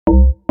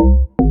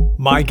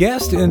My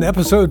guest in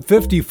episode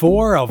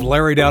 54 of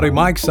Larry Dowdy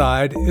Mike's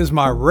Side is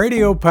my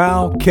radio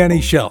pal,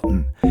 Kenny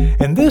Shelton.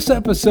 And this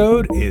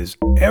episode is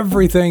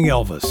everything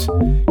Elvis.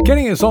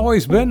 Kenny has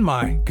always been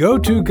my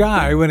go-to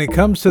guy when it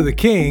comes to the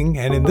King,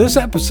 and in this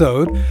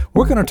episode,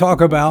 we're going to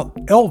talk about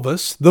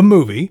Elvis, the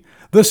movie,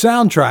 the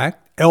soundtrack,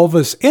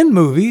 Elvis in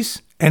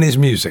movies, and his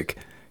music.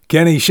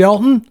 Kenny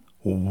Shelton,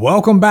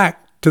 welcome back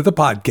to the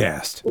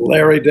podcast.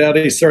 Larry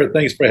Dowdy, sir,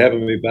 thanks for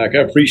having me back.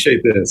 I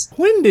appreciate this.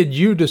 When did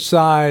you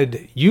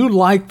decide you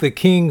liked the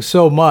King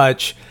so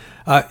much,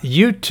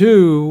 you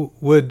too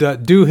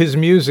would do his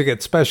music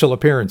at special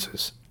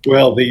appearances?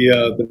 Well,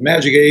 the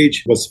Magic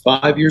Age was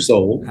 5 years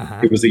old.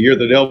 It was the year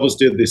that Elvis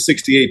did the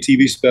 68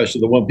 TV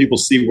special, the one people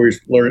see where he's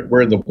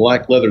wearing the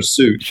black leather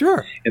suit.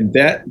 Sure. And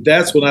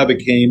that's when I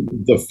became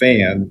the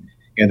fan.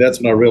 And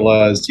that's when I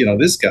realized,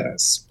 this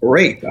guy's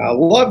great. I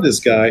love this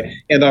guy.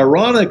 And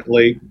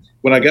ironically,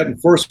 when I got in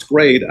first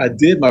grade, I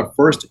did my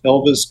first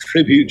Elvis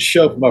tribute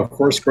show for my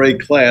first grade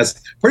class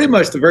pretty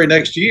much the very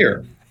next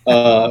year.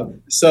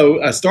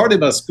 So I started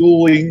my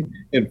schooling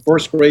in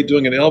first grade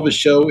doing an Elvis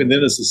show, and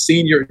then as a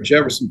senior at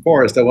Jefferson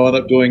Forest, I wound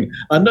up doing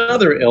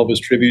another Elvis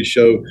tribute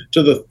show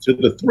to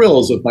the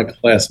thrills of my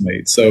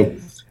classmates. So,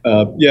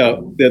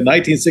 the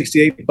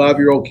 1968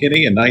 5-year-old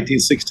Kenny and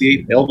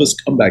 1968 Elvis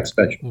comeback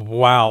special.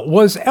 Wow.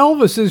 Was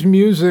Elvis's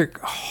music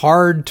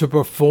hard to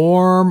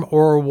perform,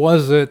 or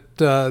was it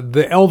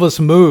the Elvis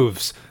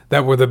moves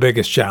that were the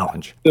biggest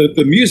challenge?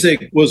 The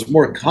music was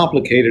more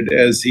complicated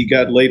as he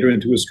got later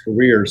into his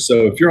career.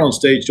 So if you're on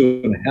stage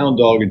doing Hound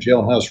Dog and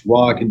Jailhouse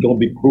Rock and Don't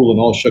Be Cruel and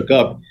All Shook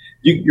Up,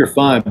 you're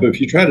fine. But if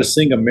you try to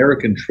sing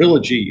American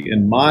Trilogy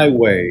in My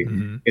Way,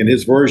 in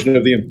his version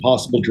of The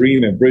Impossible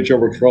Dream and Bridge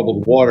Over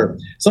Troubled Water,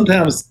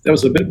 sometimes that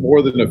was a bit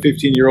more than a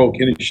 15-year-old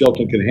Kenny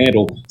Shelton could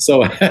handle.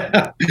 So,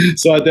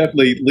 so I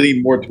definitely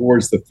lean more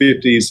towards the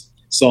 50s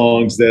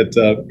songs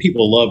that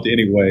people loved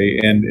anyway,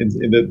 and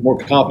the more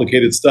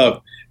complicated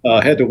stuff.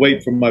 Had to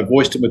wait for my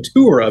voice to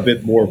mature a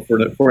bit more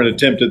for an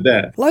attempt at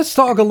that. Let's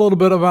talk a little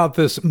bit about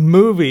this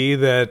movie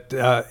that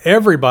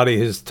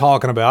everybody is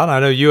talking about.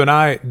 I know you and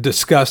I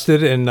discussed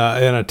it in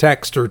a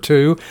text or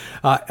two.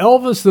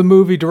 Elvis, the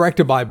movie,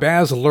 directed by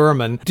Baz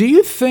Luhrmann. Do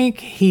you think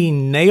he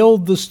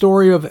nailed the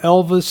story of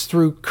Elvis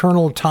through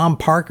Colonel Tom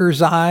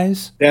Parker's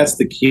eyes? That's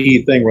the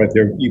key thing right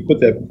there. You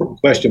put that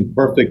question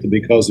perfectly,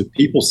 because if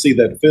people see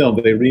that film,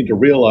 they need to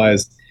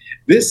realize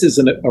this is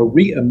a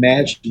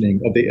reimagining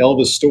of the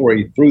Elvis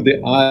story through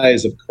the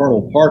eyes of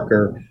Colonel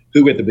Parker,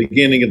 who at the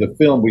beginning of the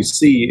film we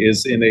see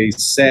is in a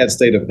sad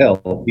state of health.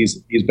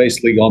 He's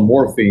basically on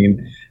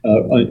morphine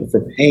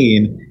for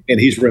pain, and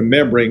he's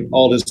remembering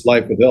all his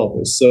life with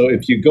Elvis. So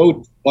if you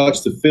go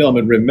watch the film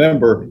and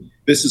remember,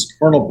 this is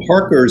Colonel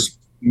Parker's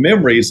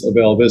memories of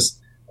Elvis,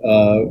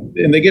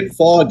 and they get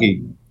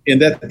foggy,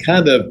 and that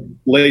kind of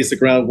lays the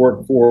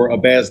groundwork for a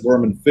Baz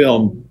Luhrmann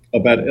film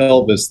about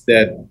Elvis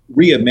that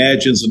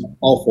reimagines an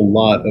awful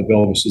lot of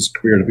Elvis's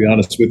career, to be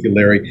honest with you,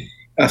 Larry.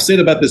 I've said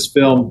about this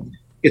film,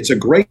 it's a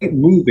great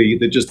movie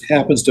that just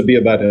happens to be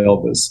about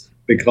Elvis,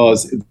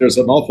 because there's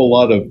an awful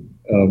lot of,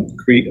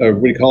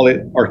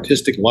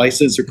 artistic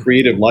license or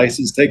creative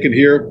license taken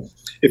here.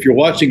 If you're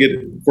watching it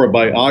for a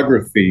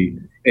biography,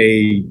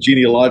 a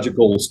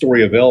genealogical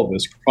story of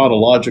Elvis,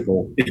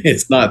 chronological,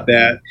 it's not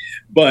that.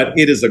 But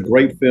it is a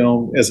great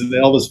film. As an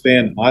Elvis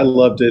fan, I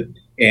loved it.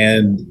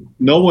 And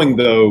knowing,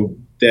 though,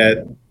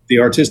 that the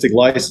artistic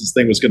license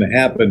thing was going to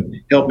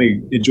happen helped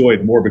me enjoy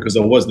it more, because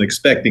I wasn't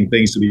expecting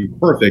things to be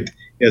perfect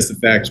as the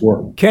facts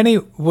were. Kenny,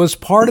 was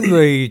part of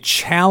the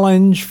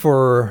challenge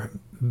for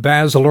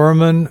Baz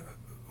Luhrmann,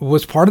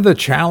 was part of the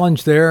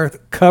challenge there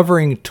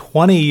covering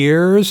 20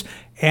 years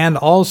and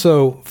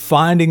also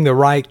finding the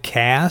right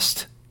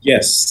cast?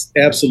 Yes,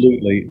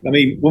 absolutely. I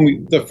mean,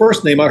 the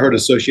first name I heard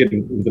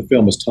associated with the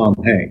film was Tom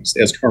Hanks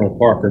as Colonel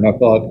Parker, and I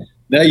thought,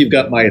 now you've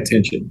got my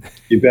attention.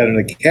 You've got an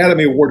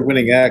Academy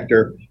Award-winning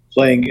actor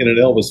playing in an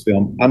Elvis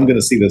film. I'm going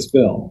to see this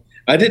film.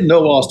 I didn't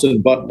know Austin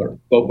Butler,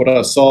 but what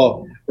I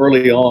saw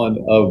early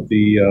on of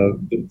the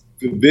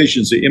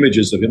visions, the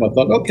images of him, I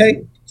thought,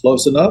 okay,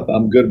 close enough.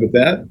 I'm good with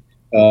that.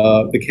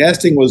 The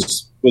casting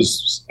was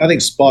I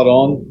think spot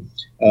on.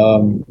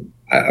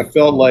 I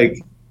felt like,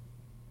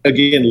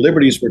 again,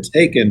 liberties were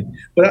taken,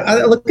 but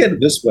I look at it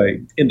this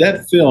way: in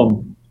that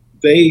film,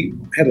 they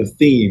had a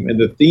theme, and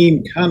the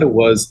theme kind of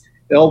was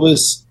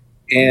Elvis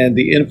and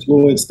the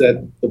influence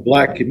that the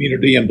black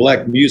community and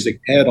black music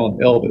had on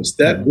Elvis.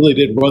 That really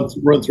did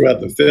run throughout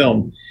the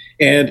film.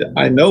 And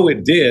I know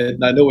it did.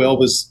 And I know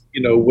Elvis,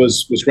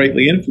 was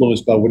greatly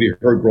influenced by what he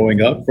heard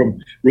growing up from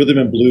rhythm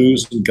and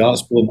blues and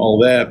gospel and all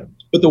that.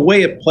 But the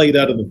way it played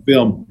out in the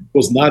film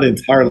was not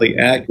entirely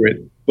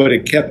accurate, but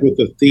it kept with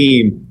the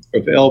theme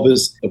of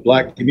Elvis, the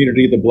black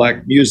community, the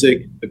black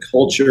music, the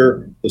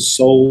culture, the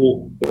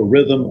soul, the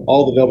rhythm,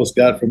 all that Elvis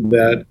got from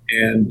that.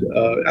 And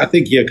I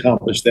think he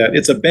accomplished that.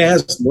 It's a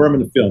Baz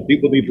Luhrmann film.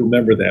 People need to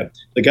remember that.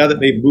 The guy that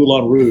made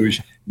Moulin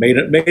Rouge made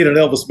an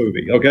Elvis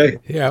movie, okay?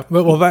 Yeah,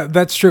 well,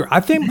 that's true.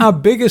 I think my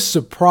biggest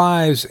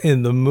surprise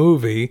in the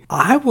movie,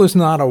 I was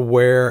not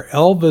aware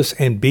Elvis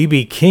and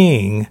B.B.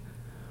 King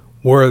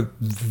were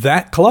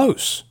that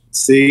close.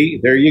 See,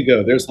 there you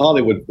go. There's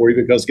Hollywood for you,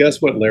 because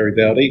guess what, Larry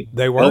Dowdy?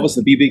 They were. Elvis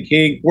and B.B.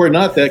 King were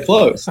not that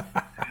close.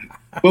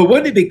 But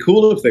wouldn't it be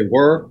cool if they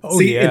were? Oh,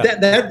 See, yeah.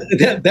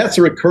 That's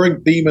a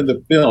recurring theme in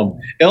the film.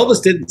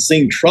 Elvis didn't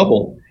sing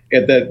Trouble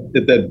at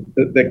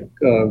that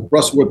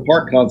Russellwood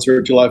Park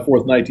concert, July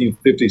 4th,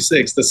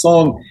 1956. The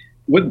song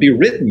wouldn't be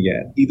written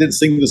yet. He didn't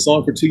sing the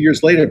song for 2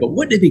 years later. But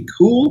wouldn't it be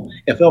cool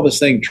if Elvis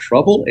sang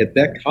Trouble at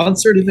that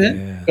concert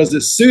event? Because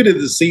it suited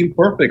the scene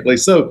perfectly.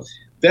 So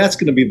that's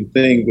going to be the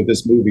thing with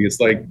this movie. It's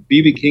like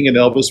B.B. King and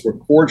Elvis were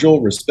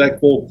cordial,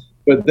 respectful,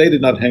 but they did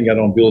not hang out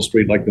on Beale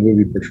Street like the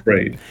movie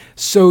portrayed.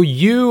 So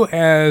you,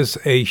 as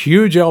a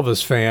huge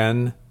Elvis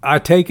fan, I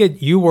take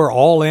it you were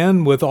all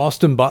in with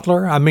Austin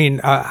Butler? I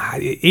mean,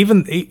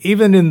 even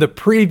in the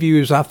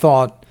previews, I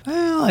thought,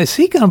 well, is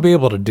he going to be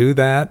able to do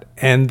that?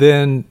 And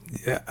then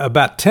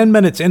about 10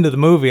 minutes into the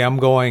movie, I'm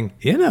going,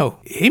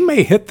 he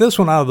may hit this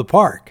one out of the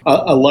park.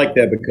 I like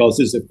that, because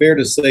is it fair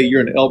to say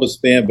you're an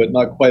Elvis fan, but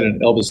not quite an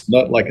Elvis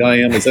nut like I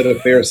am? Is that a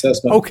fair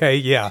assessment? Okay,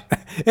 yeah,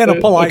 in a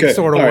polite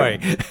sort of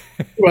way.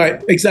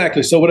 Right,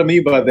 exactly. So what I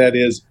mean by that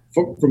is,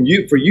 for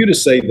you to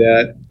say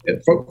that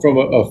from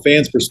a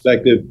fan's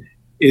perspective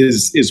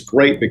is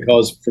great,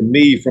 because for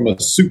me, from a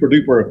super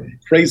duper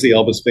crazy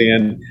Elvis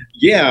fan,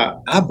 yeah,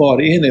 I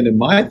bought in, and in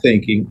my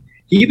thinking,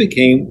 he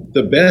became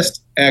the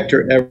best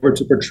actor ever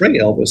to portray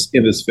Elvis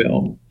in this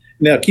film.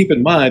 Now, keep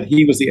in mind,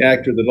 he was the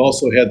actor that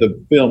also had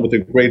the film with the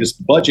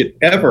greatest budget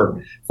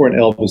ever for an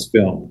Elvis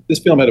film. This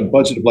film had a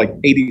budget of like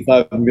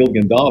 $85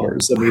 million.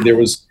 I mean,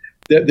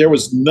 there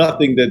was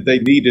nothing that they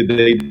needed that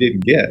they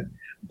didn't get.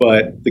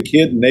 But the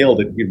kid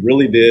nailed it. He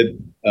really did.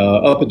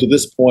 Up until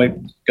this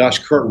point, gosh,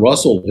 Kurt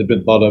Russell had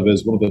been thought of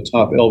as one of the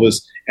top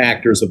Elvis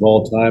actors of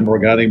all time, or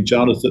a guy named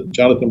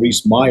Jonathan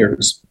Rhys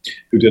Meyers,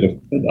 who did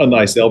a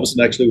nice Elvis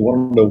and actually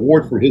won an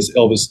award for his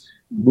Elvis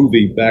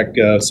movie back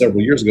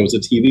several years ago. It was a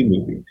TV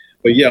movie.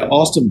 But yeah,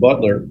 Austin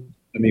Butler,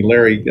 I mean,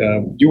 Larry,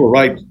 you were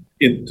right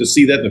to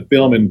see that in the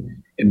film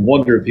and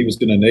wonder if he was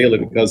going to nail it,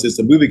 because as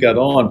the movie got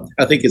on,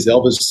 I think his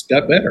Elvis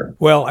got better.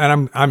 Well,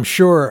 and I'm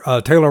sure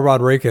Taylor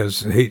Rodriguez,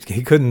 he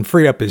couldn't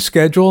free up his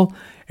schedule,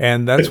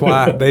 and that's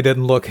why they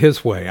didn't look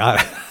his way.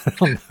 I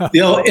don't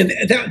know. And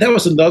that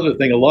was another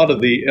thing. A lot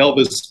of the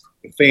Elvis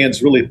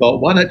fans really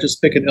thought, why not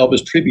just pick an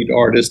Elvis tribute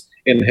artist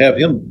and have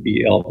him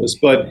be Elvis?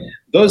 But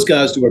those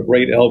guys do a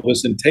great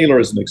Elvis, and Taylor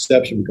is an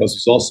exception because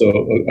he's also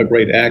a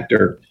great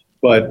actor.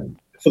 But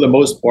for the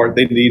most part,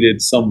 they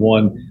needed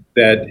someone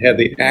that had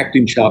the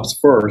acting chops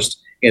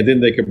first, and then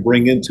they could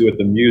bring into it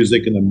the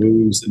music and the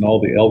moves and all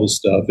the Elvis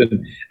stuff.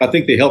 And I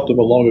think they helped him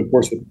along, of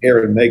course, with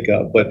hair and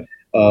makeup. But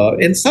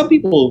and some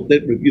people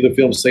that review the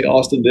film say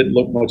Austin didn't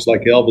look much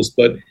like Elvis,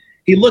 but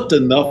he looked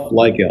enough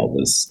like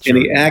Elvis, and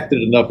he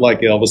acted enough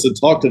like Elvis, and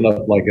talked enough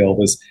like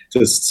Elvis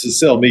to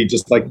sell me,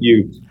 just like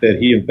you, that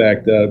he, in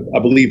fact, I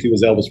believed he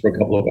was Elvis for a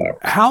couple of hours.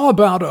 How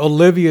about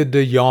Olivia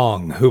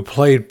DeJonge, who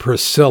played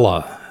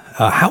Priscilla?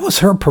 How was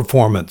her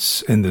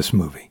performance in this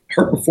movie?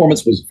 Her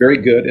performance was very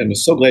good, and I'm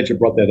so glad you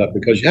brought that up,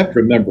 because you have to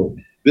remember,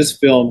 this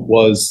film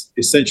was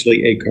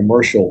essentially a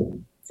commercial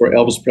for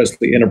Elvis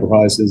Presley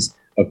Enterprises,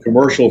 a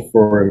commercial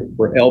for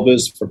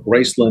Elvis, for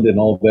Graceland, and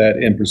all that.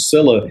 And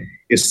Priscilla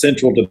is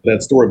central to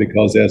that story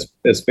because,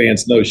 as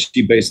fans know,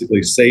 she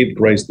basically saved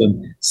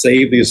Graceland,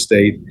 saved the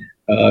estate,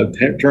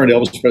 turned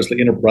Elvis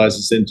Presley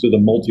Enterprises into the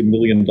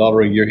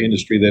multi-million-dollar a year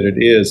industry that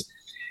it is.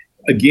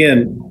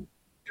 Again,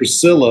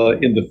 Priscilla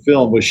in the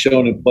film was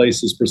shown in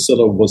places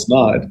Priscilla was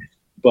not.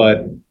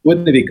 But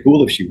wouldn't it be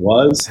cool if she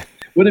was?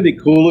 Wouldn't it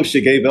be cool if she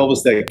gave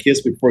Elvis that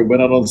kiss before he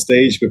went out on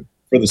stage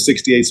for the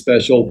 68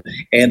 special,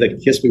 and a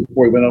kiss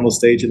before he went out on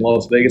stage in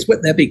Las Vegas?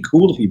 Wouldn't that be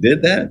cool if he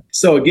did that?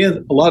 So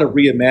again, a lot of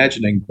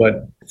reimagining.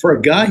 But for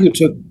a guy who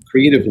took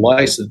creative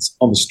license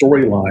on the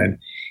storyline,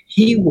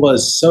 he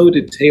was so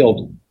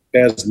detailed,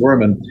 Baz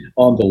Luhrmann,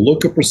 on the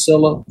look of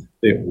Priscilla,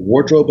 the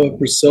wardrobe of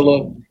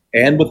Priscilla,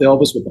 and with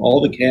Elvis, with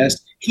all the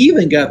cast. He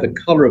even got the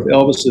color of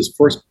Elvis's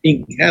first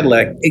pink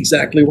Cadillac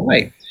exactly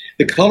right.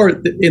 The color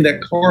in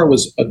that car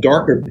was a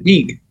darker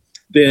pink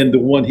than the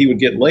one he would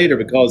get later,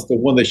 because the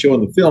one they show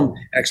in the film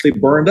actually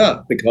burned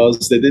up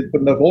because they didn't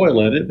put enough oil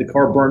in it. The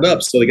car burned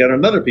up, so they got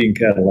another pink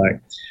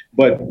Cadillac.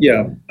 But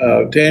yeah,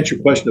 to answer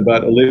your question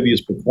about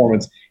Olivia's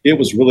performance, it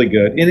was really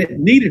good. And it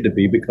needed to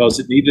be, because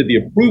it needed the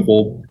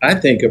approval, I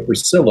think, of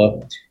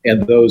Priscilla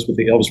and those with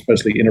the Elvis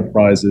Presley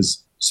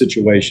Enterprises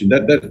situation.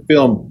 That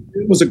film,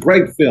 it was a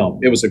great film.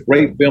 It was a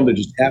great film that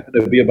just happened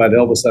to be about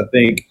Elvis, I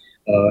think.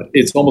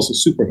 It's almost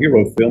a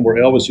superhero film where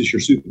Elvis is your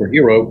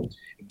superhero,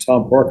 and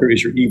Tom Parker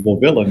is your evil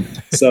villain.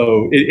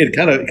 So it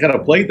kind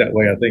of played that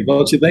way, I think.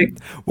 Don't you think?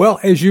 Well,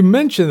 as you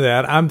mentioned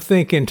that, I'm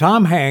thinking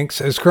Tom Hanks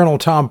as Colonel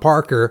Tom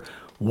Parker,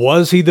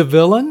 was he the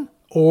villain,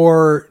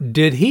 or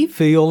did he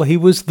feel he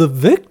was the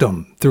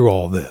victim through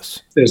all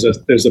this? There's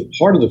a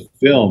part of the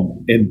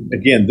film, and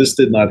again, this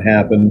did not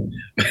happen,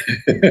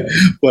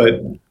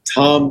 but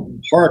Tom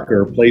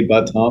Parker, played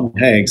by Tom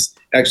Hanks,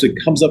 actually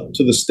comes up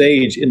to the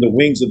stage in the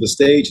wings of the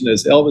stage, and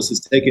as Elvis is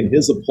taking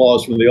his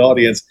applause from the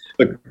audience,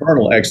 the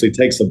Colonel actually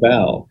takes a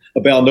bow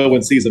no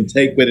one sees him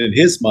take, but in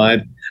his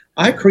mind,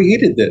 I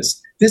created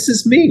this. This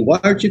is me. Why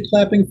aren't you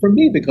clapping for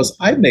me? Because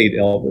I made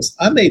Elvis.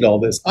 I made all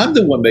this. I'm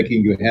the one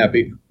making you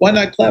happy. Why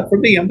not clap for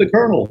me? I'm the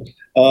Colonel.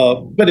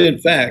 But in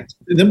fact,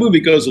 the movie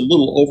goes a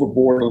little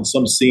overboard on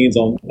some scenes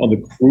on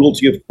the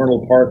cruelty of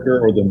Colonel Parker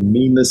or the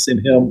meanness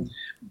in him.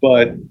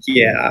 But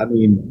yeah, I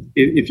mean,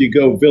 if you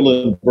go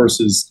villain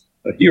versus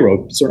a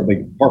hero,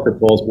 certainly Parker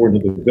falls more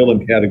into the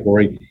villain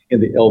category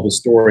in the Elvis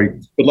story.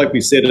 But like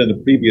we said in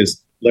the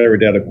previous Larry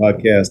Dowdy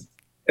podcast,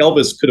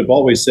 Elvis could have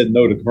always said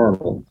no to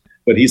Colonel,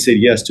 but he said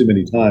yes too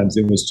many times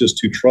and was just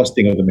too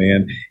trusting of the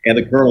man. And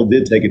the Colonel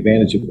did take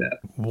advantage of that.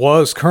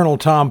 Was Colonel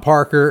Tom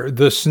Parker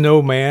the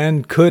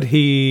snowman? Could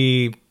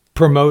he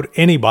promote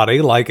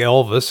anybody like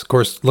Elvis? Of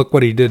course, look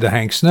what he did to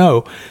Hank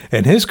Snow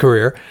in his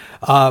career.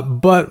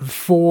 But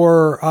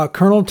for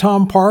Colonel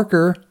Tom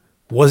Parker,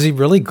 was he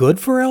really good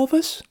for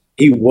Elvis?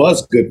 He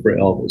was good for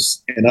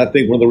Elvis. And I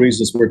think one of the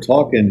reasons we're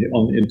talking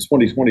in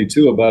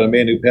 2022 about a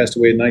man who passed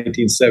away in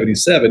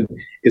 1977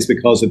 is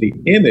because of the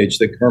image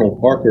that Colonel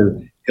Parker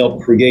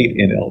helped create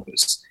in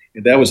Elvis.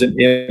 And that was an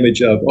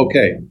image of,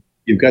 okay,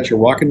 you've got your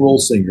rock and roll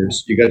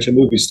singers, you got your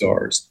movie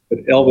stars, but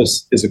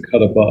Elvis is a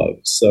cut above.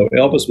 So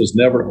Elvis was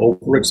never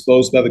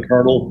overexposed by the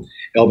Colonel.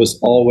 Elvis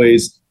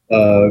always,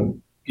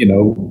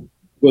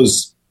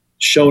 was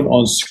shown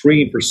on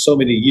screen for so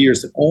many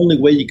years. The only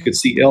way you could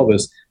see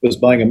Elvis was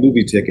buying a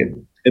movie ticket.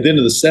 And then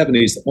in the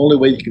 70s, the only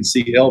way you can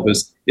see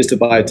Elvis is to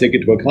buy a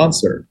ticket to a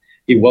concert.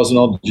 He wasn't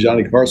on the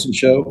Johnny Carson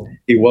show.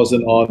 He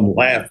wasn't on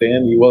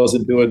Laugh-In. He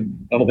wasn't doing,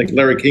 I don't think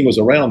Larry King was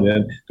around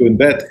then, doing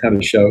that kind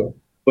of show.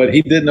 But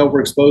he didn't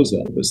overexpose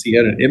Elvis. He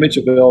had an image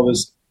of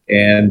Elvis.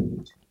 And,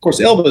 of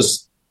course,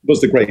 Elvis was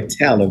the great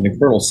talent. And the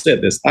Colonel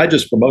said this. I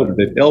just promoted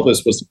it.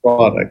 Elvis was the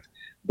product.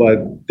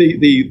 But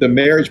the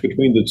marriage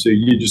between the two,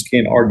 you just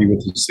can't argue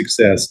with his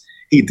success.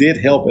 He did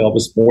help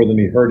Elvis more than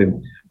he hurt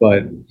him,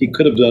 but he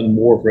could have done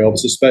more for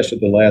Elvis, especially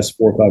the last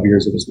 4 or 5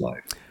 years of his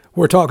life.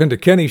 We're talking to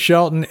Kenny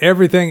Shelton,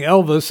 Everything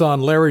Elvis on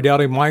Larry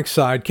Dowdy Mike's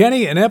Side.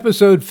 Kenny, in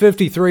episode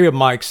 53 of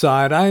Mike's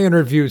Side, I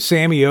interviewed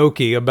Sammy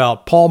Oki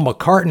about Paul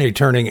McCartney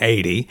turning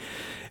 80.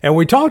 And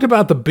we talked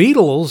about the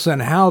Beatles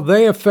and how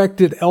they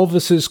affected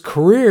Elvis's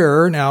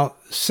career. Now,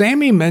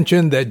 Sammy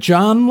mentioned that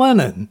John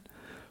Lennon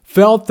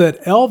felt that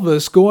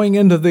Elvis going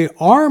into the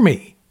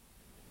Army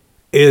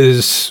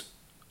is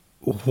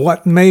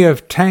what may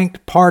have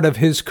tanked part of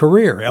his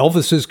career,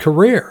 Elvis's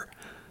career.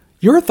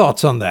 Your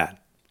thoughts on that?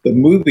 The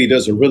movie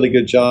does a really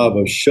good job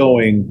of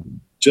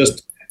showing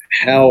just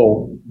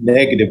how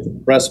negative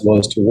the press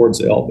was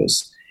towards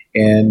Elvis.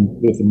 And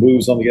with the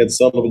moves on the Ed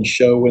Sullivan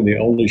Show and the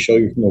only show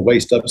you from the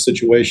waist up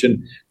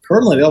situation,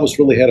 Colonel and Elvis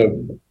really had a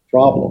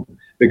problem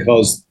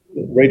because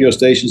radio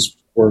stations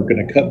were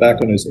going to cut back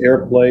on his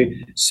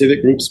airplay.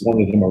 Civic groups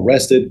wanted him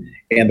arrested,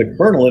 and the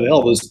Colonel and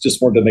Elvis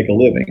just wanted to make a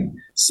living.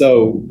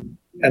 So,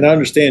 and I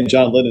understand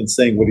John Lennon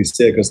saying what he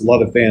said because a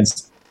lot of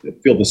fans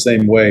feel the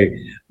same way.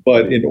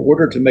 But in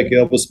order to make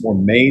Elvis more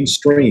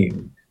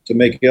mainstream, to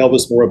make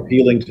Elvis more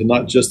appealing to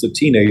not just the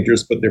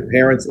teenagers, but their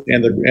parents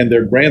and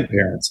their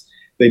grandparents,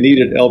 they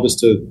needed Elvis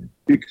to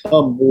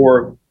become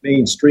more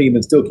mainstream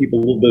and still keep a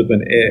little bit of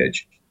an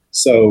edge.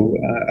 So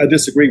I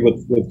disagree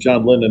with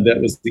John Lennon. That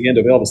was the end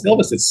of Elvis.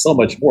 Elvis did so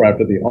much more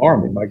after the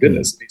Army. My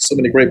goodness, I mean, so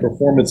many great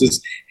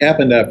performances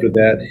happened after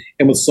that.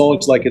 And with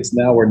songs like It's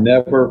Now or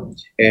Never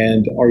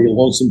and Are You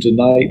Lonesome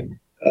Tonight,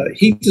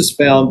 he just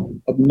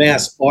found a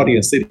mass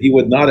audience that he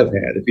would not have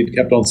had if he'd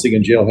kept on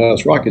singing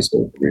Jailhouse Rock his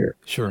whole career.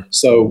 Sure.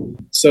 So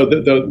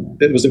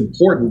it was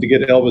important to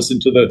get Elvis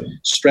into the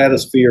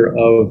stratosphere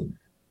of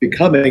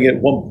becoming,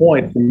 at one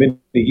point for many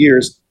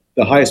years,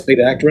 the highest paid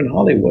actor in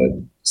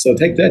Hollywood. So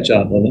take that,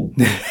 John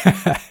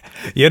Lennon.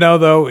 You know,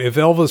 though, if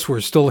Elvis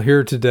were still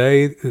here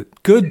today,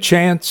 good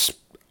chance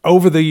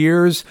over the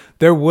years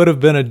there would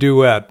have been a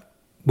duet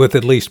with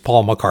at least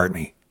Paul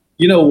McCartney.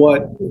 You know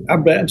what?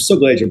 I'm so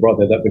glad you brought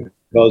that up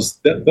because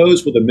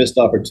those were the missed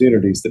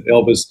opportunities that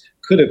Elvis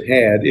could have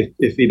had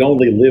if he'd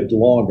only lived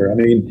longer. I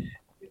mean,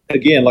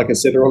 again, like I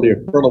said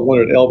earlier, Colonel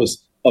wanted Elvis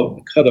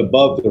cut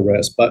above the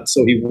rest, but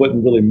so he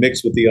wouldn't really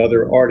mix with the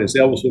other artists.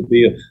 Elvis would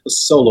be a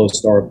solo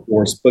star, of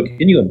course, but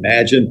can you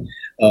imagine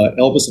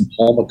Elvis and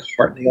Paul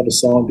McCartney on a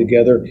song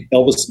together,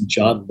 Elvis and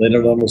John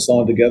Lennon on a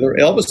song together,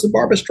 Elvis and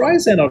Barbra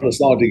Streisand on a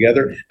song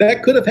together?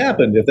 That could have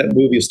happened if that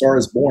movie A Star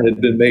Is Born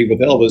had been made with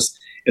Elvis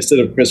instead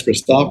of Chris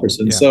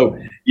Christopherson. Yeah. So,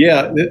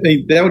 yeah,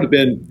 that would have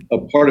been a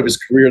part of his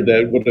career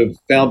that would have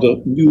found a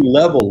new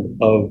level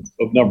of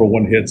number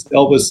one hits.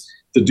 Elvis,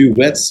 the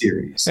duet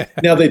series.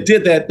 Now they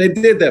did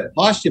that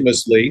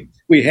posthumously.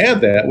 We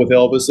have that with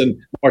Elvis and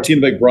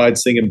Martina McBride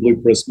singing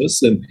Blue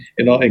Christmas and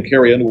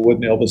Carrie Underwood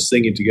and Elvis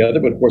singing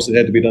together. But of course it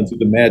had to be done through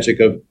the magic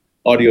of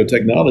audio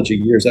technology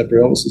years after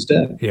Elvis's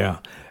death. Yeah.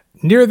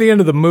 Near the end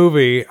of the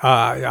movie,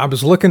 I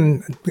was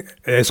looking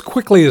as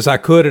quickly as I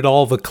could at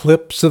all the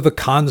clips of the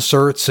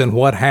concerts and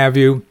what have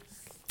you.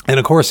 And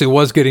of course it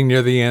was getting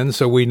near the end,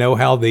 so we know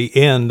how the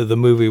end of the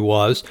movie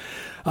was.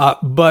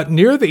 But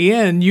near the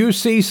end, you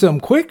see some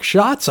quick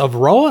shots of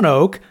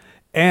Roanoke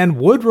and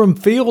Woodrum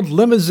Field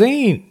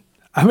limousine.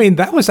 I mean,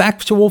 that was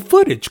actual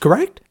footage,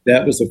 correct?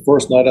 That was the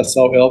first night I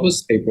saw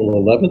Elvis, April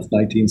 11th,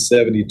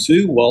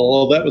 1972. While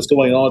all that was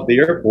going on at the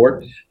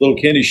airport, little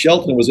Kenny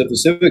Shelton was at the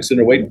Civic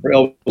Center waiting for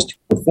Elvis to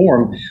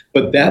perform.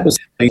 But that was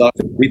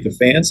to greet the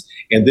fans.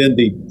 And then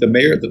the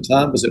mayor at the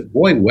time, was it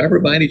Roy Weber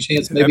by any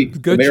chance? Maybe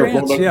good the mayor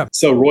chance, of yeah.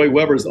 So Roy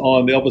Weber's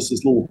on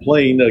Elvis's little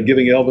plane,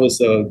 giving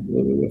Elvis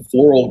a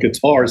floral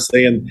guitar,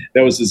 saying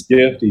that was his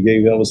gift. He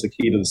gave Elvis a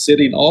key to the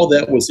city. And all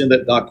that was in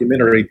that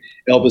documentary,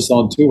 Elvis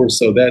on Tour.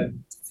 So that,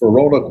 for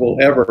Roanoke will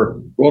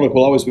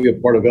always be a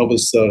part of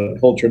Elvis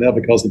culture now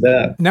because of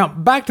that. Now,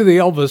 back to the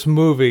Elvis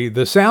movie,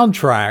 the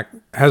soundtrack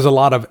has a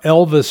lot of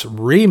Elvis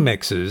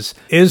remixes.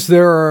 Is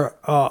there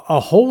a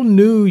whole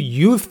new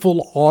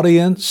youthful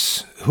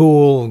audience who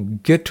will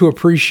get to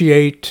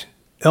appreciate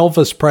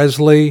Elvis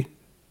Presley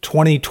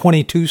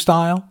 2022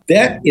 style?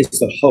 That is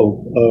the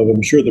hope of,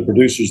 I'm sure, the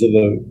producers of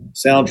the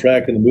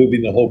soundtrack and the movie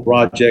and the whole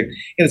project.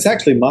 And it's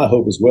actually my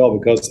hope as well,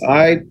 because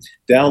I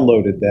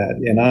downloaded that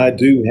and I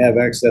do have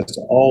access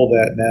to all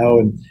that now.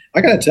 And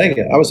I got to tell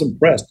you, I was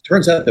impressed.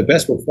 Turns out the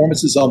best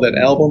performances on that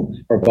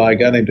album are by a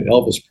guy named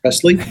Elvis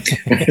Presley.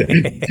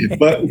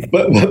 but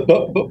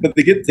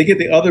to get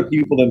the other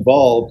people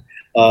involved,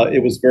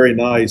 it was very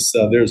nice.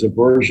 There's a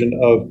version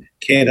of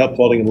Can't Help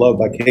Falling in Love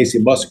by Casey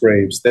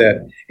Musgraves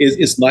that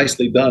is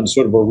nicely done,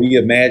 sort of a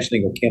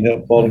reimagining of Can't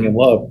Help Falling in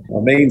Love.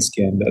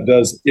 Mainskin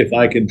does If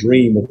I Can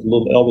Dream with a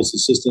little Elvis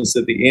assistance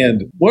at the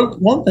end.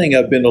 One thing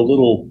I've been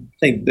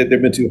think that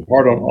they've been too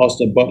hard on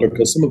Austin Butler,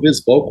 because some of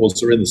his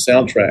vocals are in the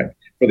soundtrack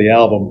for the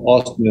album.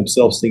 Austin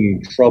himself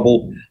singing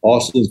Trouble,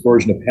 Austin's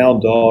version of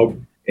Hound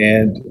Dog.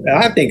 And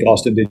I think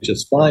Austin did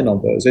just fine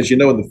on those. As you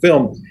know, in the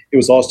film, it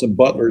was Austin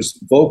Butler's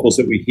vocals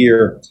that we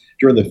hear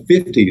during the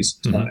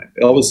 50s time.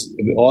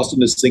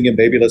 Austin is singing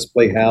Baby Let's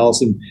Play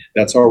House and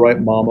That's All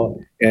Right Mama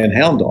and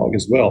Hound Dog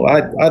as well.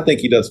 I think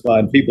he does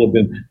fine. People have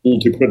been a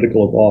little too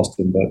critical of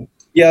Austin, but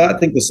yeah, I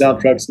think the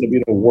soundtrack's going to be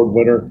an award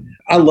winner.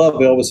 I love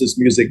Elvis's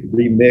music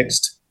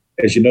remixed.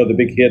 As you know, the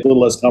big hit,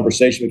 Little Less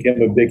Conversation,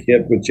 became a big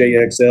hit with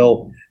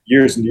JXL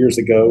years and years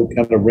ago,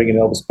 kind of bringing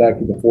Elvis back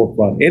to the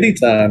forefront.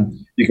 Anytime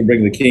you can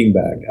bring the king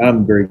back,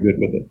 I'm very good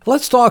with it.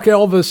 Let's talk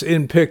Elvis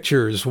in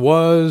pictures.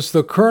 Was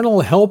the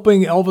Colonel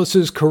helping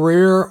Elvis's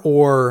career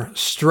or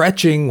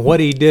stretching what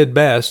he did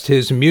best,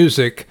 his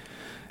music,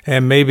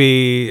 and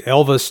maybe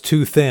Elvis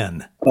too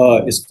thin?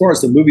 As far as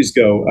the movies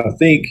go, I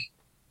think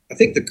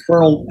the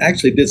Colonel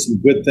actually did some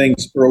good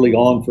things early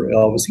on for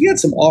Elvis. He had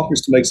some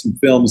offers to make some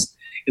films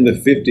in the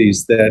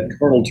 50s that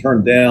Colonel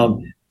turned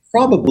down,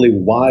 probably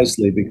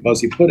wisely,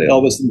 because he put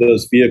Elvis in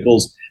those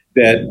vehicles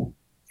that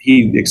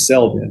he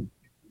excelled in.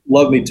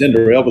 Love Me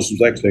Tender, Elvis was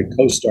actually a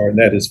co-star in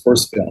that, his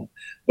first film.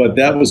 But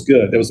that was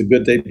good. That was a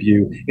good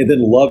debut. And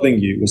then Loving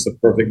You was the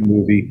perfect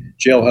movie.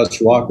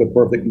 Jailhouse Rock, the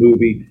perfect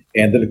movie.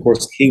 And then, of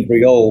course, King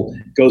Creole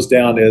goes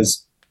down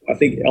as, I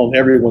think, on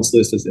everyone's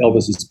list as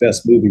Elvis's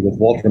best movie, with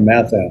Walter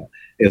Matthau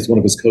as one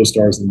of his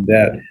co-stars in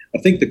that. I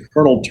think the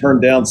Colonel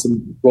turned down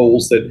some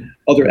roles that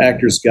other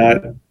actors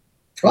got,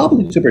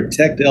 probably to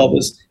protect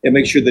Elvis and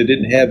make sure they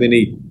didn't have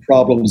any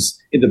problems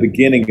in the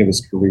beginning of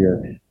his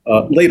career.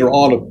 Later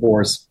on, of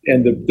course,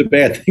 and the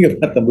bad thing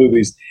about the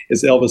movies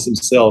is Elvis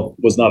himself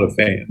was not a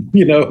fan.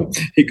 You know,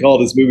 he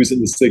called his movies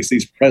in the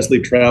 60s Presley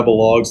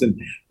travelogues and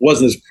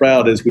wasn't as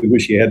proud as we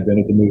wish he had been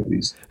at the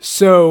movies.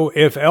 So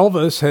if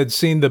Elvis had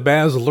seen the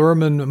Baz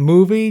Luhrmann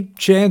movie,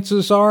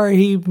 chances are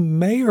he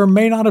may or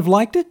may not have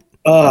liked it?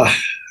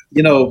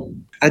 You know,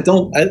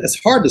 it's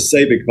hard to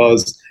say,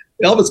 because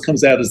Elvis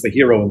comes out as the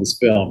hero in this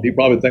film. He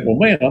probably think, well,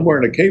 man, I'm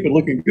wearing a cape and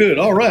looking good.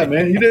 All right,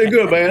 man, you did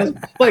good, man.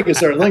 Thank you,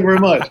 sir. Thank you very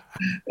much.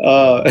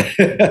 But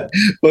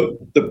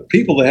the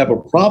people that have a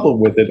problem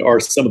with it are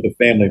some of the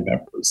family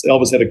members.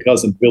 Elvis had a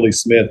cousin, Billy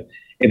Smith,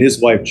 and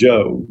his wife,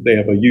 Jo. They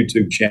have a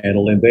YouTube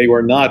channel, and they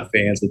were not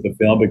fans of the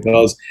film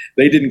because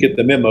they didn't get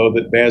the memo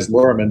that Baz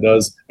Luhrmann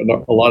does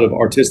a lot of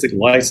artistic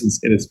license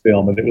in his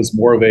film, and it was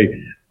more of a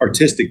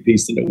artistic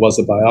piece than it was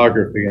a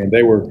biography. And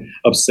they were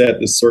upset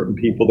that certain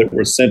people that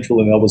were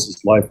central in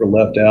Elvis's life were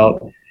left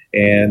out.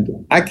 And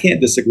I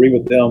can't disagree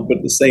with them, but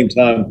at the same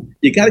time,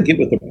 you got to get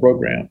with the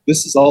program.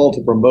 This is all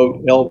to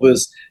promote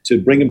Elvis, to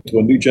bring him to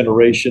a new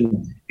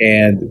generation.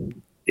 And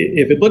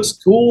if it looks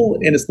cool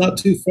and it's not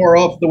too far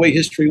off the way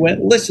history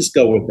went, let's just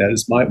go with that.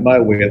 It's my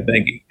way of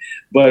thinking.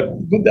 But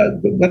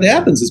what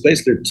happens is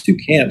basically there are two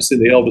camps in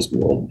the Elvis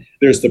world.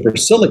 There's the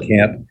Priscilla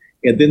camp,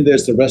 and then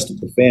there's the rest of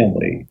the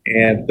family.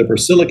 And the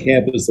Priscilla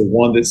camp is the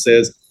one that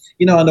says,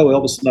 you know, I know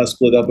Elvis and I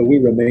split up, but we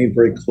remained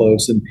very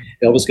close. And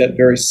Elvis got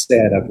very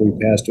sad after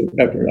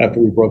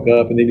we broke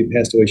up, and then he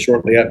passed away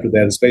shortly after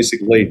that. It's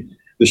basically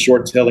the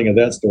short telling of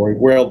that story.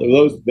 Well,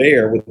 those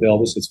there with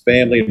Elvis, his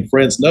family and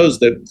friends, knows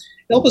that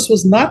Elvis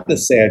was not the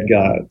sad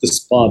guy,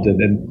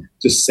 despondent and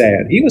just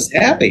sad. He was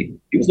happy.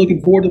 He was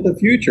looking forward to the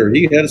future.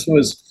 He had some of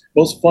his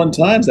most fun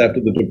times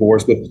after the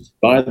divorce with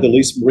buying the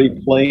Lisa Marie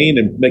plane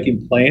and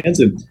making plans.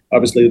 And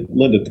obviously,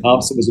 Linda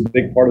Thompson was a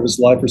big part of his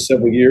life for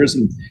several years,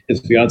 and his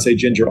fiancee,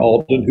 Ginger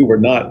Alden, who were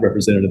not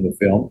represented in the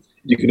film.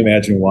 You can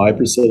imagine why.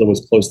 Priscilla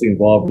was closely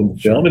involved in the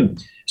film,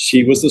 and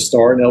she was the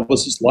star in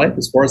Elvis's life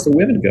as far as the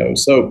women go.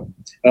 So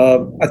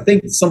I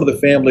think some of the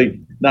family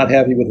not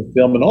happy with the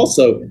film, and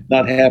also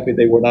not happy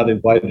they were not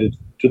invited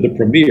to the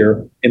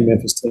premiere in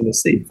Memphis,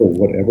 Tennessee, for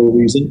whatever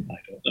reason. I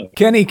don't know.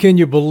 Kenny, can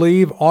you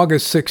believe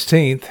August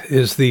 16th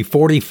is the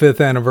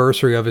 45th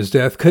anniversary of his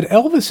death? Could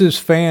Elvis's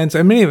fans,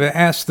 and many have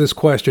asked this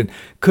question,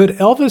 could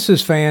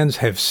Elvis's fans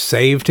have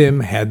saved him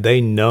had they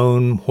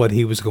known what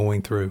he was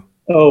going through?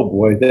 Oh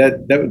boy,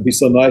 that would be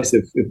so nice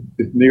if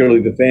merely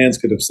the fans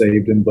could have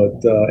saved him.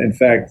 But in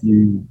fact,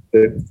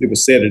 it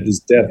was said at his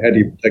death, how do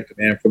you protect a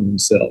man from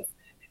himself?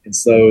 And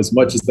so, as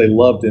much as they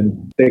loved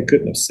him, they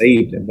couldn't have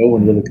saved him. No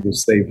one really could have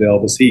saved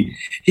Elvis.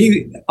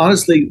 He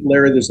honestly,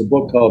 Larry, there's a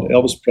book called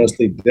Elvis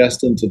Presley: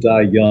 Destined to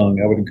Die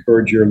Young. I would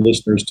encourage your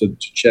listeners to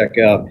check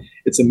out.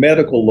 It's a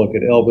medical look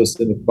at Elvis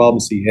and the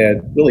problems he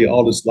had really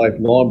all his life,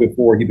 long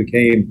before he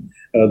became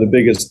the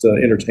biggest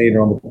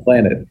entertainer on the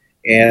planet.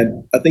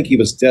 And I think he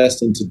was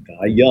destined to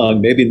die young,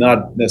 maybe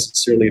not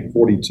necessarily at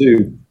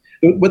 42.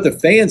 What the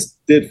fans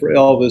did for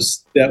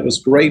Elvis that was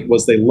great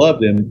was they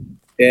loved him.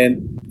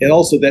 And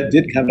also that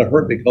did kind of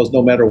hurt because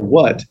no matter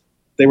what,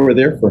 they were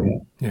there for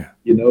him. Yeah.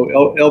 You know,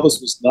 Elvis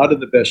was not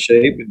in the best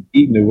shape, and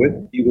he knew it.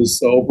 He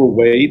was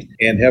overweight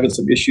and having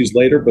some issues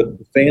later, but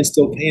the fans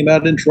still came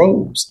out in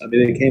droves. I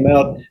mean, they came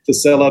out to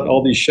sell out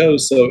all these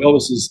shows. So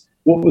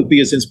what would be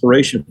his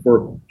inspiration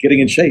for getting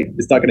in shape?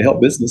 It's not going to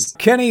help business.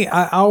 Kenny,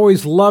 I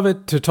always love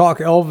it to talk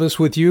Elvis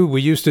with you.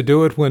 We used to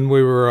do it when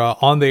we were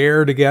on the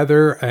air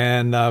together.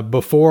 And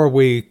before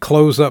we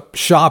close up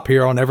shop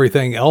here on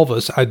Everything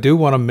Elvis, I do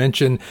want to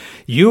mention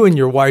you and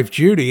your wife,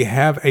 Judy,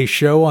 have a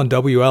show on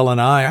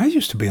WLNI. I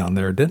used to be on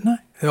there, didn't I?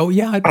 Oh,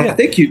 yeah, I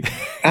did.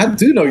 I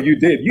do know you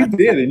did. You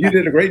did, and you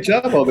did a great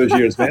job all those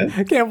years, man.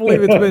 I can't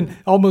believe it's been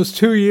almost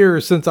 2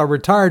 years since I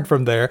retired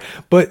from there.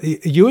 But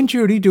you and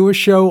Judy do a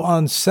show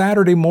on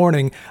Saturday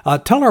morning.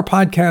 Tell our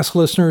podcast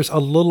listeners a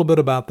little bit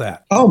about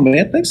that. Oh,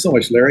 man, thanks so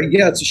much, Larry.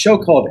 Yeah, it's a show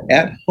called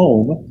At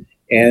Home,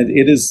 and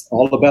it is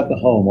all about the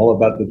home, all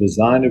about the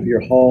design of your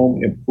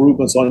home,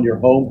 improvements on your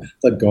home,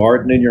 the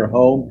garden in your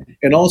home,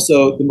 and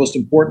also the most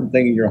important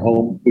thing in your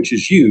home, which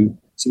is you.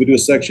 So we do a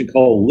section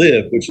called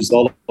Live, which is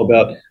all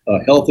about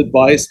health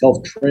advice,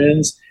 health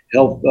trends,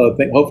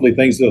 hopefully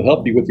things that will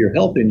help you with your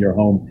health in your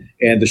home.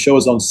 And the show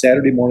is on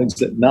Saturday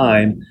mornings at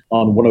 9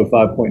 on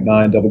 105.9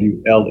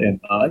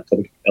 WLNI,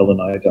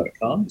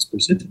 WLNI.com. It's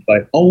presented by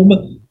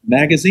Home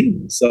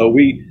Magazine. So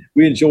we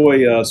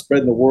enjoy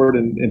spreading the word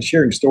and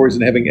sharing stories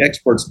and having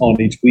experts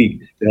on each week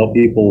to help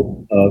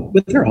people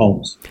with their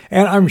homes.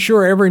 And I'm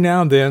sure every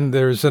now and then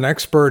there's an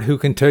expert who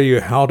can tell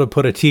you how to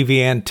put a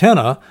TV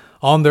antenna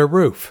on their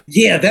roof.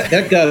 Yeah,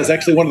 that guy is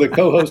actually one of the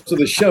co-hosts of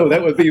the show.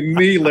 That would be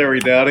me, Larry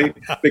Dowdy,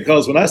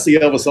 because when I see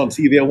Elvis on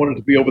TV, I want it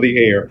to be over the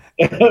air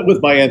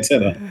with my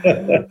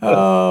antenna.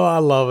 Oh, I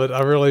love it.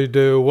 I really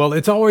do. Well,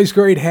 it's always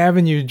great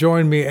having you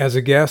join me as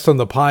a guest on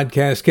the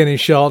podcast, Kenny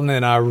Shelton,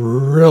 and I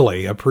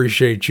really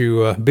appreciate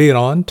you being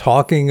on,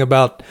 talking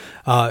about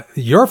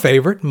your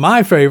favorite,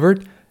 my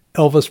favorite,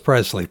 Elvis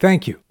Presley.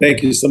 Thank you.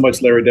 Thank you so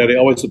much, Larry Dowdy.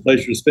 Always a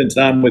pleasure to spend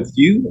time with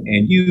you,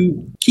 and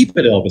you keep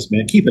it Elvis,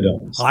 man. Keep it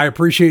Elvis. I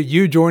appreciate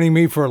you joining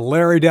me for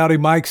Larry Dowdy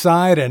Mike's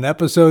Side and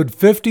episode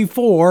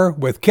 54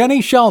 with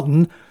Kenny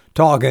Shelton,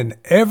 talking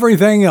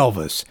everything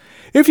Elvis.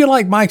 If you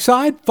like Mike's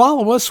Side,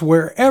 follow us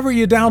wherever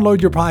you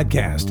download your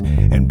podcast.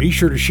 And be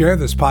sure to share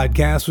this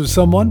podcast with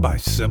someone by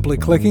simply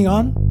clicking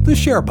on the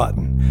share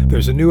button.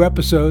 There's a new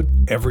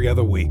episode every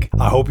other week.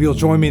 I hope you'll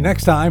join me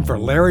next time for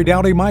Larry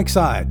Dowdy Mike's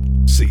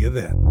Side. See you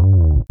then.